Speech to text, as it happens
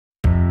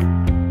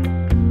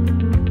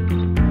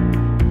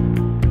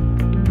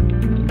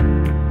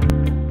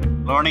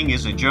Learning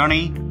is a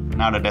journey,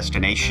 not a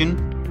destination.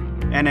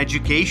 And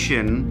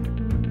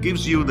education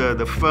gives you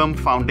the firm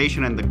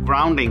foundation and the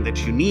grounding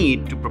that you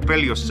need to propel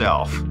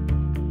yourself.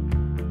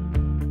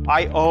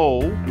 I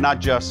owe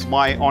not just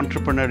my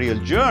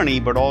entrepreneurial journey,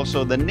 but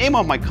also the name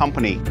of my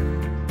company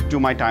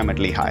to my time at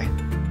Lehigh.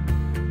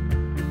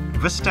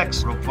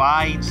 Vistex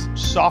provides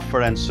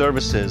software and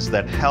services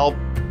that help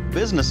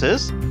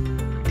businesses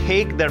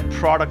take their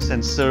products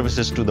and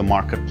services to the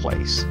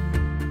marketplace.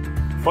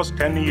 First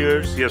 10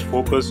 years, he has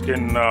focused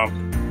in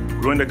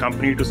growing the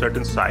company to a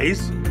certain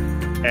size.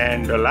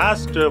 And the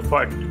last 8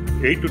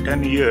 to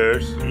 10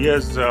 years, he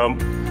is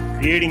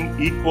creating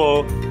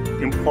equal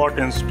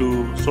importance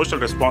to social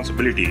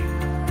responsibility.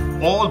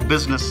 All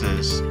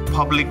businesses,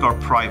 public or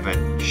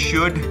private,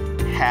 should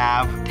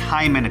have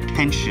time and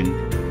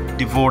attention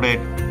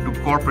devoted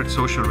to corporate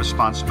social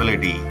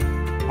responsibility.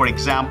 For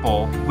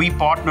example, we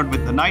partnered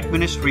with the Night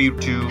Ministry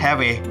to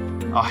have a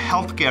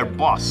healthcare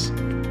bus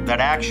that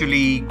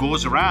actually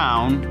goes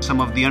around some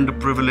of the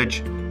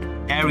underprivileged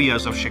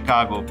areas of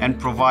Chicago and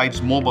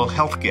provides mobile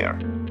healthcare.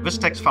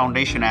 Vistex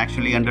Foundation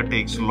actually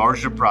undertakes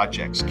larger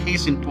projects,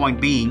 case in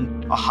point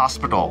being a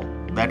hospital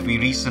that we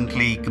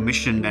recently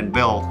commissioned and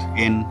built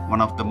in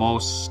one of the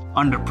most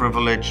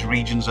underprivileged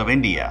regions of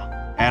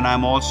India. And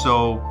I'm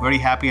also very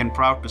happy and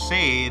proud to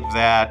say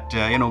that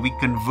we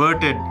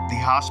converted the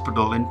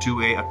hospital into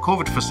a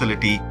COVID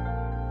facility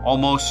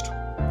almost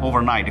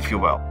overnight, if you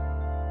will.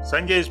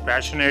 Sanjay is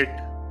passionate,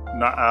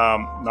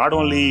 not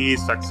only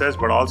his success,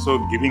 but also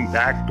giving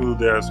back to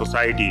the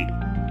society.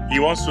 He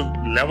wants to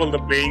level the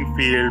playing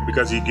field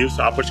because he gives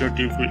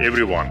opportunity to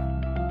everyone.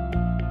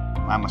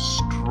 I'm a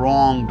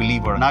strong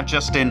believer, not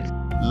just in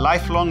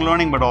lifelong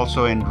learning, but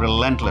also in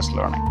relentless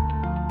learning.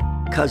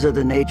 Because of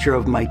the nature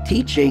of my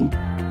teaching,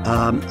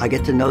 I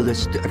got to know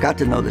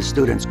the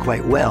students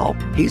quite well.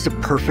 He's a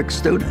perfect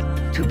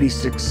student. To be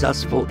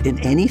successful in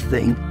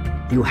anything,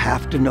 you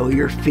have to know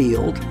your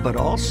field, but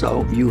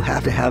also you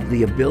have to have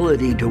the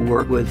ability to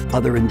work with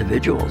other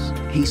individuals.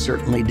 He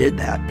certainly did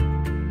that.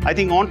 I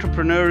think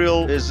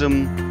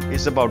entrepreneurialism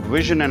is about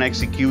vision and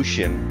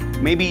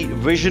execution. Maybe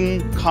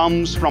vision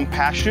comes from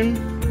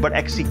passion, but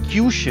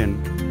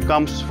execution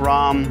comes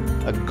from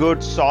a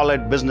good,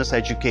 solid business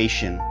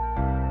education.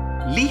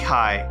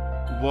 Lehigh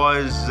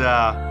was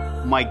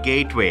my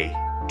gateway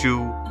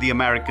to the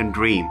American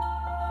dream.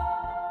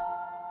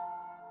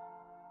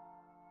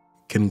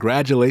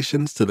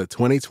 Congratulations to the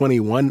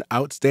 2021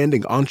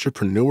 Outstanding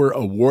Entrepreneur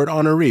Award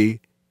honoree,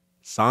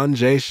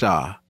 Sanjay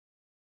Shah.